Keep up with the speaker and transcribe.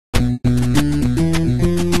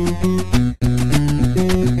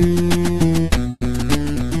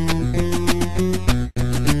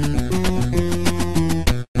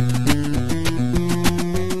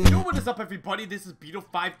Everybody, this is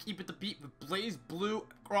P4A, Keep It The Beat with Blazblue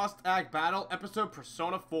Cross-Tag Battle, episode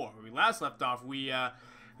Persona 4. When we last left off, we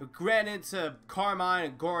ran into Carmine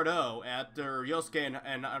and Gordo after Yosuke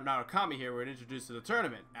and Narukami here were introduced to the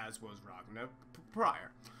tournament, as was Ragna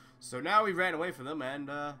prior. So now we ran away from them and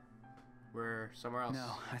we're somewhere else.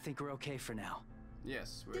 No, I think we're okay for now.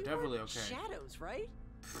 Yes, we're definitely okay. Shadows, right?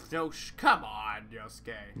 No, come on,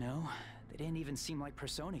 Yosuke. No, they didn't even seem like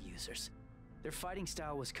Persona users. Their fighting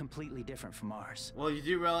style was completely different from ours. Well, you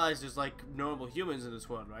do realize there's like normal humans in this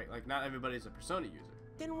world, right? Like not everybody's a Persona user.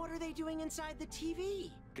 Then what are they doing inside the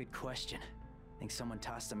TV? Good question. Think someone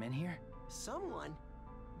tossed them in here? Someone?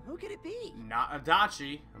 Who could it be? Not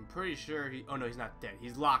Adachi. I'm pretty sure he... Oh no, he's not dead.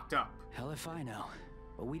 He's locked up. Hell if I know.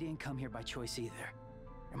 But we didn't come here by choice either.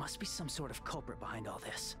 There must be some sort of culprit behind all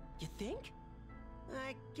this. You think?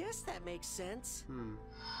 I guess that makes sense.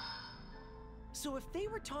 So if they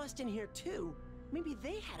were tossed in here too, maybe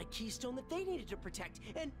they had a keystone that they needed to protect.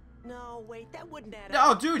 And no, wait, that wouldn't add up.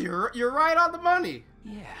 Oh, dude, you're right on the money.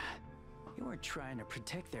 Yeah, they weren't trying to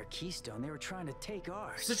protect their keystone. They were trying to take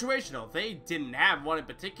ours. Situational. They didn't have one in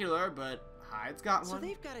particular, but Hyde's got one. So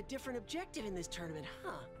they've got a different objective in this tournament,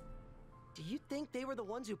 huh? Do you think they were the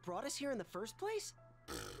ones who brought us here in the first place?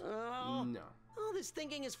 Oh, no. All this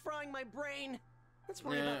thinking is frying my brain. Let's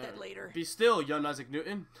worry about that later. Be still, young Isaac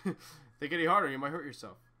Newton. Think any harder, you might hurt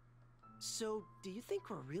yourself. So, do you think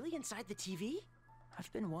we're really inside the TV?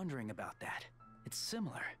 I've been wondering about that. It's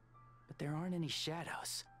similar, but there aren't any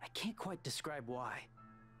shadows. I can't quite describe why,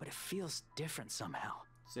 but it feels different somehow.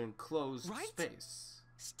 It's an enclosed space.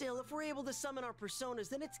 Still, if we're able to summon our personas,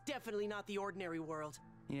 then it's definitely not the ordinary world.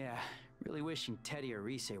 Yeah, really wishing Teddy or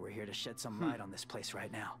Rise were here to shed some light on this place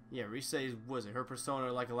right now. Yeah, Rise's, was it? Her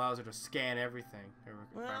persona like allows her to scan everything, if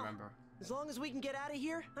I remember. As long as we can get out of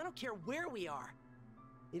here, I don't care where we are.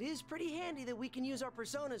 It is pretty handy that we can use our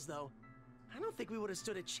personas, though. I don't think we would have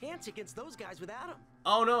stood a chance against those guys without them.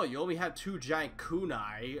 Oh no, you only had 2 giant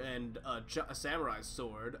kunai and a samurai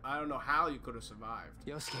sword. I don't know how you could have survived.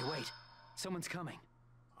 Yosuke, wait. Someone's coming.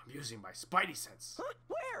 I'm using my spidey sense. Huh?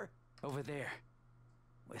 Where? Over there.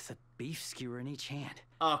 With a beef skewer in each hand.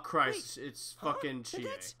 Oh Christ, wait, fucking Chie.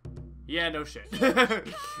 Yeah, no shit. Yukiko,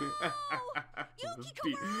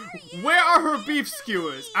 where are her beef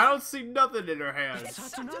skewers? I don't see nothing in her hands. It's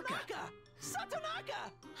Satonaka! Satonaka!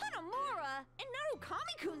 Hanamura and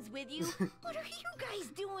Narukami-kun's with you. What are you guys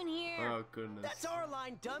doing here? Oh goodness. That's our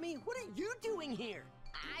line, dummy. What are you doing here?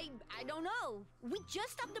 I don't know. We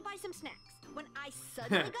just stopped to buy some snacks. When I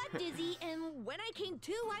suddenly got dizzy, and when I came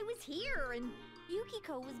to, I was here, and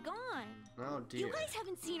Yukiko was gone. Oh dear. You guys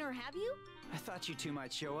haven't seen her, have you? I thought you two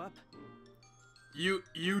might show up. You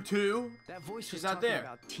two? That voice She's was not talking there.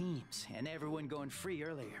 about teams and everyone going free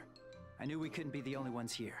earlier. I knew we couldn't be the only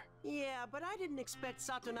ones here. Yeah, but I didn't expect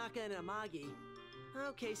Satonaka and Amagi.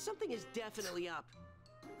 Okay, something is definitely up.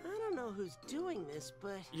 I don't know who's doing this,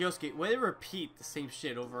 but... Yosuke, why they repeat the same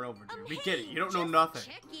shit over and over, dude? We Hey, get it. You don't know just nothing.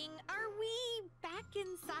 Checking. Are we back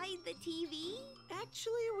inside the TV?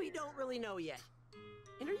 Actually, we don't really know yet.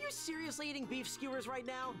 And are you seriously eating beef skewers right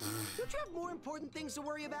now? Don't you have more important things to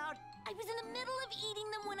worry about? I was in the middle of eating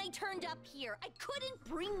them when I turned up here. I couldn't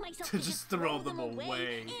bring myself To to just throw them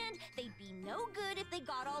away. And they'd be no good if they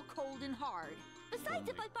got all cold and hard. Besides,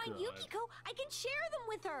 if I find Yukiko, I can share them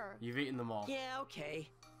with her. You've eaten them all. Yeah, okay.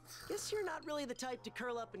 Guess you're not really the type to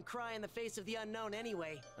curl up and cry in the face of the unknown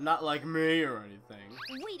anyway. Not like me or anything.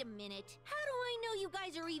 Wait a minute. How do I know you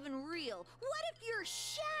guys are even real? What if you're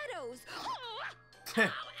shadows?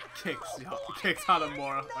 Kicks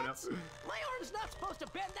Hanamura. My arm's not supposed to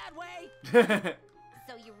bend that way.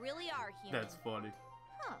 So you really are human. That's funny.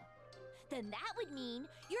 Huh. Then that would mean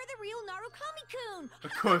you're the real Narukami-kun.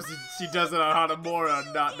 Of course, she does it on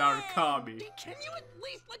Hanamura, not Narukami. Can you at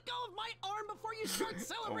least let go of my arm before you start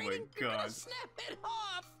celebrating? Oh my You're gonna God. snap it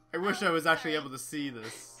off. I wish I was actually able to see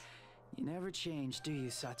this. You never change, do you,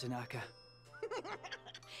 Satonaka?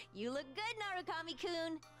 You look good,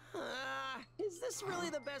 Narukami-kun. Is this really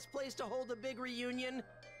the best place to hold a big reunion?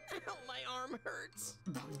 Ow, my arm hurts.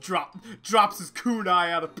 Drops his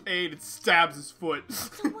kunai out of pain and stabs his foot.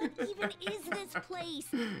 So what even is this place?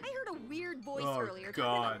 I heard a weird voice earlier talking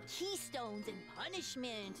about keystones and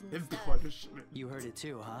punishment and stuff. Punishment. You heard it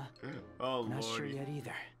too, huh? Oh, Not sure Lordy. yet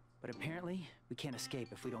either. But apparently, we can't escape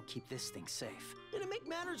if we don't keep this thing safe. And to make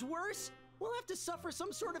matters worse, we'll have to suffer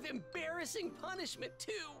some sort of embarrassing punishment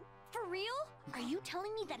too. For real? Are you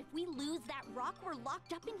telling me that if we lose that rock, we're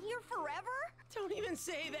locked up in here forever? Don't even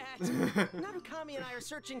say that. Narukami and I are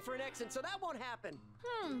searching for an exit, so that won't happen.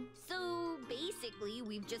 So basically,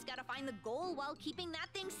 we've just got to find the goal while keeping that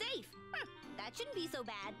thing safe. That shouldn't be so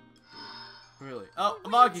bad. Really? Oh,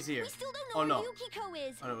 Wait, Amagi's here. We still don't know Oh, where no. Yukiko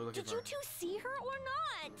is. I know we're looking Did for you her. two see her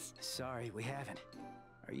or not? Sorry, we haven't.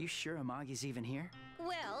 Are you sure Amagi's even here?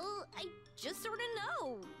 Well, I just sort of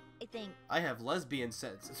know. I think. I have lesbian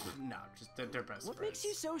senses. No, just they're best What friends. makes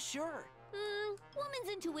you so sure? Woman's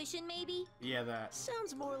intuition, maybe. Yeah, that.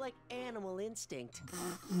 Sounds more like animal instinct.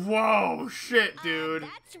 Whoa, shit, dude.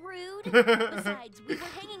 That's rude. Besides, we were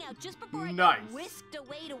hanging out just before I Nice. got whisked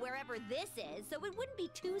away to wherever this is, so it wouldn't be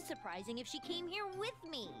too surprising if she came here with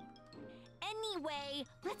me. Anyway,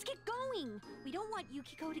 let's get going. We don't want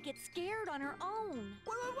Yukiko to get scared on her own.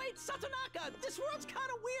 Wait, Satonaka! This world's kind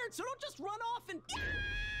of weird, so don't just run off and...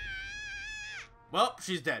 Well,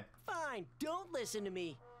 she's dead. Fine, don't listen to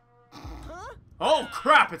me. Huh? Oh,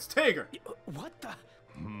 crap, it's Tiger. What the?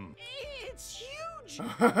 It's huge!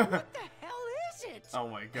 What the hell is it? Oh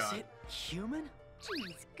my Is god. it human?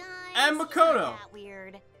 Jeez, guys. And you're Makoto. not that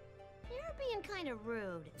weird. You're being kind of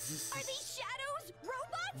rude. Are these shadows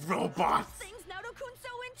robots? Robots. Those things Naoto-kun so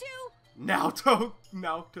into?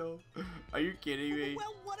 Naoto. Are you kidding me?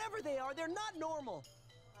 Well, whatever they are, they're not normal.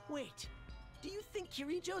 Wait, do you think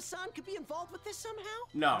Kirijo-san could be involved with this somehow?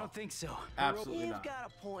 I No, don't think so. absolutely You've not.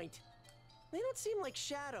 got a point. They don't seem like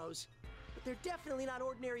shadows, but they're definitely not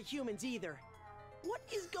ordinary humans either. What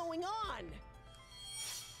is going on?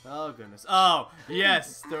 Oh goodness. Oh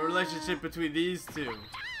yes, the relationship between these two.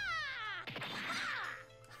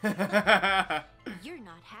 You're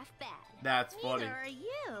not half bad. That's funny. Neither are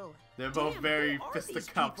you. They're both Damn, very who are these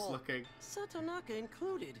fisticuffs people? looking. Satonaka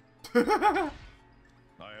included. I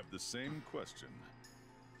have the same question.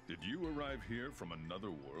 Did you arrive here from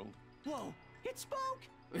another world? Whoa, it spoke!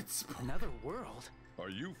 It's Another world? Are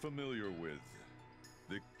you familiar with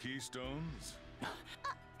the Keystones?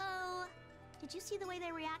 Uh-oh. Did you see the way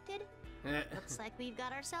they reacted? Eh. Looks like we've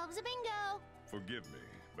got ourselves a bingo. Forgive me,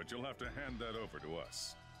 but you'll have to hand that over to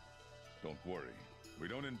us. Don't worry, we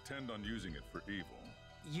don't intend on using it for evil.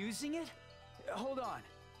 Using it? Hold on.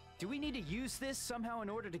 Do we need to use this somehow in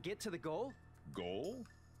order to get to the goal? Goal?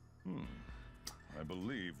 I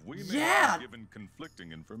believe we may Yeah. have been given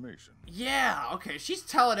conflicting information. Yeah, okay, she's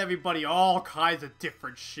telling everybody all kinds of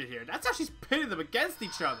different shit here. That's how she's pitting them against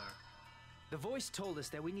each other. The voice told us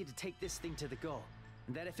that we need to take this thing to the goal,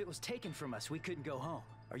 and that if it was taken from us, we couldn't go home.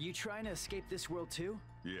 Are you trying to escape this world too?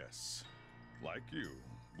 Yes, like you,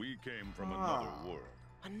 we came from another world.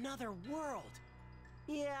 Another world.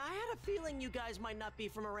 Yeah, I had a feeling you guys might not be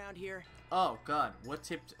from around here. Oh god, what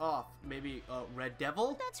tipped off? Maybe Red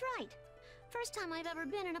Devil? That's right. First time I've ever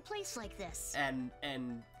been in a place like this. And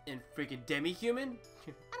freaking demi-human?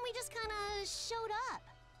 And we just kind of showed up.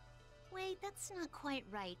 Wait, that's not quite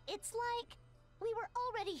right. It's like we were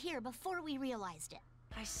already here before we realized it.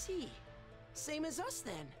 I see. Same as us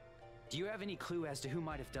then. Do you have any clue as to who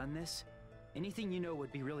might have done this? Anything you know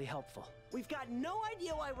would be really helpful. We've got no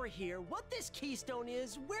idea why we're here, what this keystone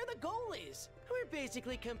is, where the goal is. We're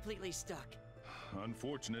basically completely stuck.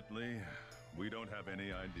 Unfortunately, we don't have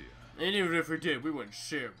any idea. And even if we did, we wouldn't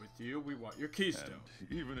share it with you. We want your keystone.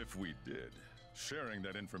 And even if we did, sharing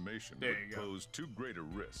that information There you would go. pose too great a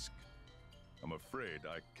risk. I'm afraid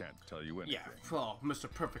I can't tell you anything. Yeah, oh,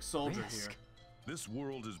 Mr. Perfect Soldier Risk? here. This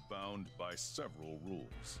world is bound by several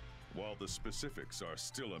rules. While the specifics are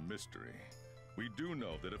still a mystery, we do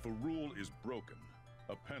know that if a rule is broken,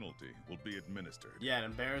 a penalty will be administered. Yeah, an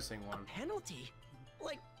embarrassing one. Penalty?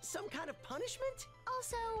 Like some kind of punishment?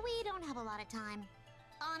 Also, we don't have a lot of time.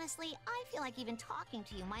 Honestly, I feel like even talking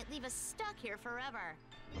to you might leave us stuck here forever.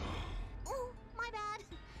 Oh, my bad.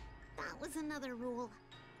 That was another rule.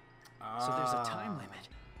 So there's a time limit.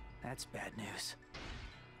 That's bad news.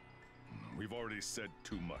 We've already said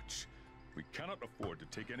too much. We cannot afford to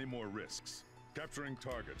take any more risks. Capturing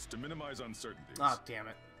targets to minimize uncertainties. Ah, damn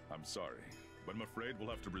it. I'm sorry, but I'm afraid we'll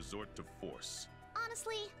have to resort to force.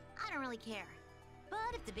 Honestly, I don't really care.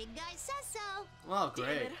 But if the big guy says so... Well, Damn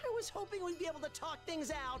great. it, I was hoping we'd be able to talk things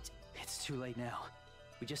out. It's too late now.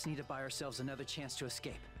 We just need to buy ourselves another chance to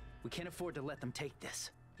escape. We can't afford to let them take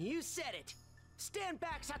this. You said it. Stand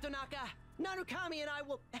back, Satonaka. Narukami and I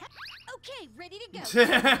will... Okay, ready to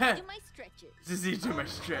go. Do my stretches. Just need to do my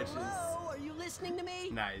stretches. Hello, are you listening to me?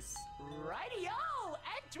 Nice. Rightio!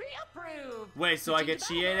 Entry approved! Wait, so I get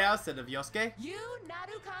Chie now instead of Yosuke? You,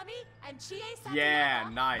 Narukami, and Chie Satonaka Yeah,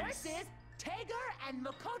 nice. versus Tiger and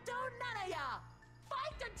Makoto Nanaya.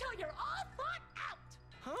 Fight until you're all fought out!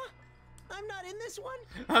 Huh? I'm not in this one?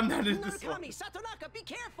 I'm not in this one. Narukami, Satonaka, be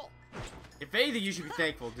careful! If anything, you should be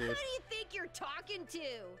thankful, dude. Who do you think you're talking to?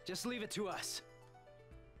 Just leave it to us.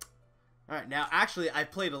 Alright, now, actually, I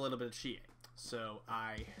played a little bit of Chie, so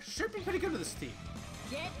I should be pretty good with this team.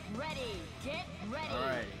 Get ready. Get ready.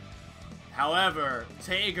 Alright. However,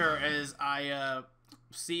 Tager, as I,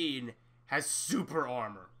 seen, has super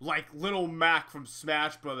armor. Like Little Mac from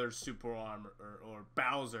Smash Brothers super armor, or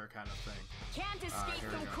Bowser kind of thing. Can't escape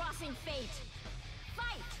from crossing fate.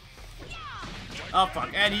 Fight! Yeah! Oh fuck,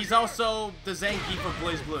 and he's also the Zangief for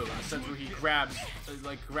Blazblue, in the sense where he grabs her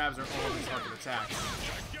all of his fucking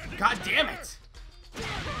attacks. God damn it!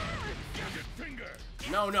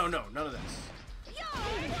 No, none of this.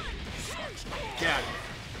 Yeah.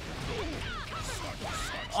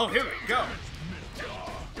 Oh, here we go.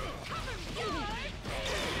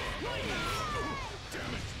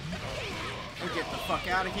 Get the fuck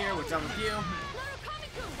out of here. We're done with you.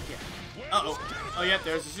 Yeah. Uh-oh. Oh, yeah,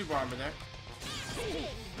 there's the super armor there.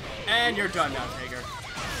 And you're done now, Tager.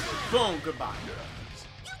 Boom, goodbye.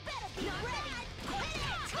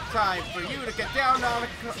 Time for you to get down,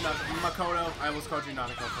 Makoto. I almost called you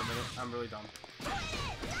Nanako for a minute. I'm really dumb.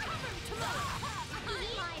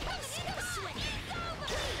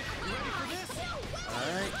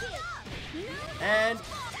 Alright. And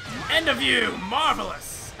end of you!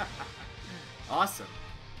 Marvelous! Awesome.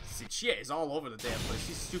 See, Chie is all over the damn place.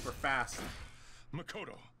 She's super fast.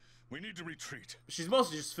 Makoto, we need to retreat. She's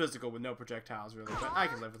mostly just physical with no projectiles, really, but I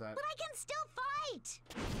can live with that. But I can still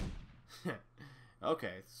fight.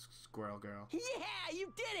 Okay, squirrel girl. Yeah,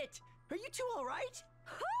 you did it! Are you two alright?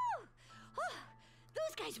 Whew!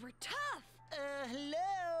 Those guys were tough.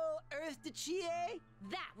 Hello, Earth to Chie?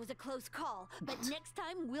 That was a close call, but next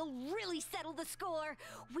time we'll really settle the score.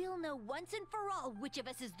 We'll know once and for all which of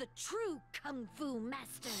us is the true Kung Fu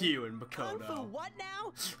master. You and Makoto. Kung Fu what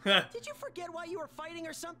now? Did you forget why you were fighting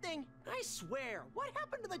or something? I swear, what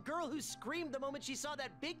happened to the girl who screamed the moment she saw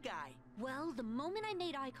that big guy? Well, the moment I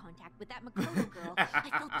made eye contact with that Makoto girl, I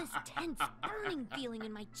felt this tense, burning feeling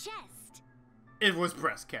in my chest. It was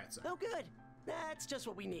breast cancer. Oh good, that's just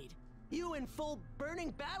what we need. You in full burning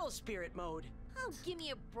battle spirit mode. Oh, give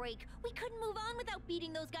me a break. We couldn't move on without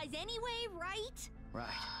beating those guys anyway, right? Right.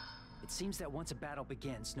 It seems that once a battle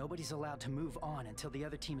begins, nobody's allowed to move on until the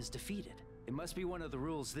other team is defeated. It must be one of the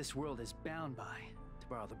rules this world is bound by, to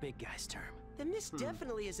borrow the big guy's term. Then this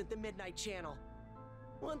definitely isn't the Midnight Channel.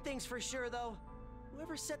 One thing's for sure though,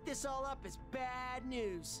 whoever set this all up is bad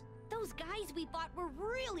news. Those guys we fought were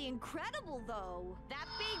really incredible, though. That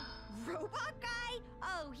big robot guy?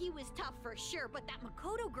 Oh, he was tough for sure, but that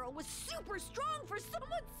Makoto girl was super strong for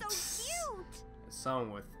someone so cute.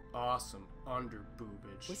 Someone with awesome under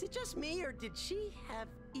boobage. Was it just me, or did she have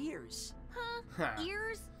ears? Huh?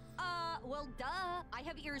 Ears? Well, duh. I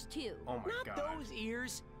have ears too. Oh my Not god. those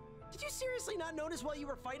ears. Did you seriously not notice while you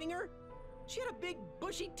were fighting her? She had a big,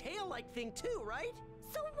 bushy tail-like thing too, right?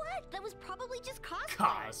 So what? That was probably just cosplay.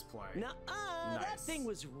 Cosplay. Nuh-uh, Nice. that thing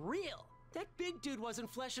was real. That big dude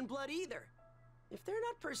wasn't flesh and blood either. If they're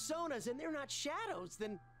not personas and they're not shadows,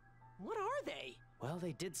 then what are they? Well,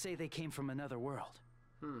 they did say they came from another world.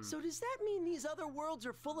 So does that mean these other worlds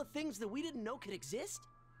are full of things that we didn't know could exist?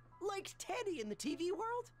 Like Teddy in the TV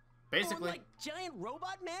world? Basically. Or like giant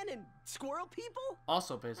robot men and squirrel people?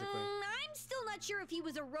 Also, basically. I'm still not sure if he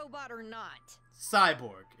was a robot or not.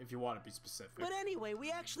 Cyborg, if you want to be specific. But anyway,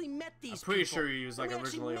 we actually met these I'm pretty people, sure he was like and we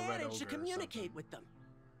originally a actually red managed to ogre or communicate something. with them.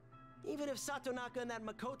 Even if Satonaka and that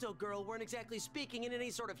Makoto girl weren't exactly speaking in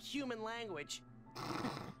any sort of human language.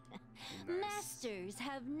 Masters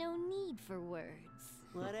have no need for words.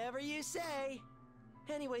 Whatever you say.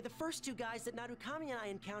 Anyway, the first two guys that Narukami and I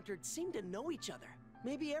encountered seemed to know each other.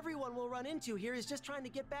 Maybe everyone we'll run into here is just trying to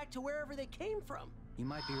get back to wherever they came from. You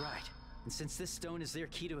might be right. And since this stone is their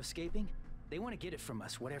key to escaping, they want to get it from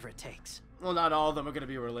us, whatever it takes. Well, not all of them are going to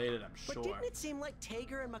be related, I'm But sure. didn't it seem like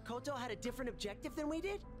Tager and Makoto had a different objective than we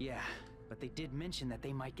did? Yeah, but they did mention that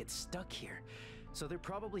they might get stuck here. So they're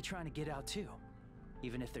probably trying to get out too.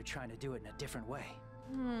 Even if they're trying to do it in a different way.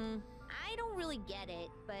 I don't really get it,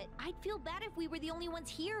 but I'd feel bad if we were the only ones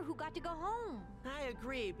here who got to go home. I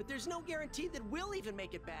agree, but there's no guarantee that we'll even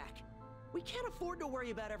make it back. We can't afford to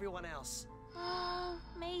worry about everyone else.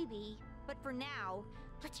 Maybe. But for now,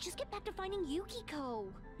 let's just get back to finding Yukiko.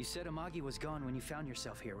 You said Amagi was gone when you found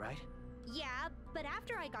yourself here, right? Yeah, but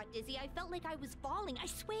after I got dizzy, I felt like I was falling. I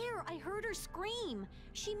swear, I heard her scream.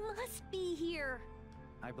 She must be here.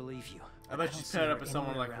 I believe you. I bet don't she's see paired her up with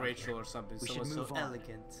someone anywhere like around Rachel here. or something. We Someone should so move on,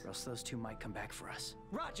 elegant. or else those two might come back for us.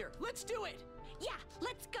 Roger, let's do it! Yeah,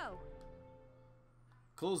 let's go.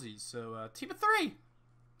 Coolsies. So, team of 3.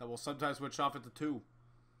 That will sometimes switch off into 2.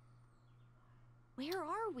 Where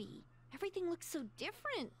are we? Everything looks so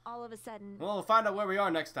different all of a sudden. Well, we'll find out where we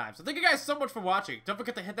are next time. So thank you guys so much for watching. Don't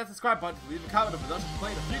forget to hit that subscribe button, leave a comment if you'd like to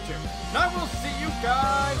play in the future. And I will see you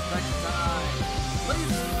guys next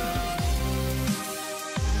time. Please.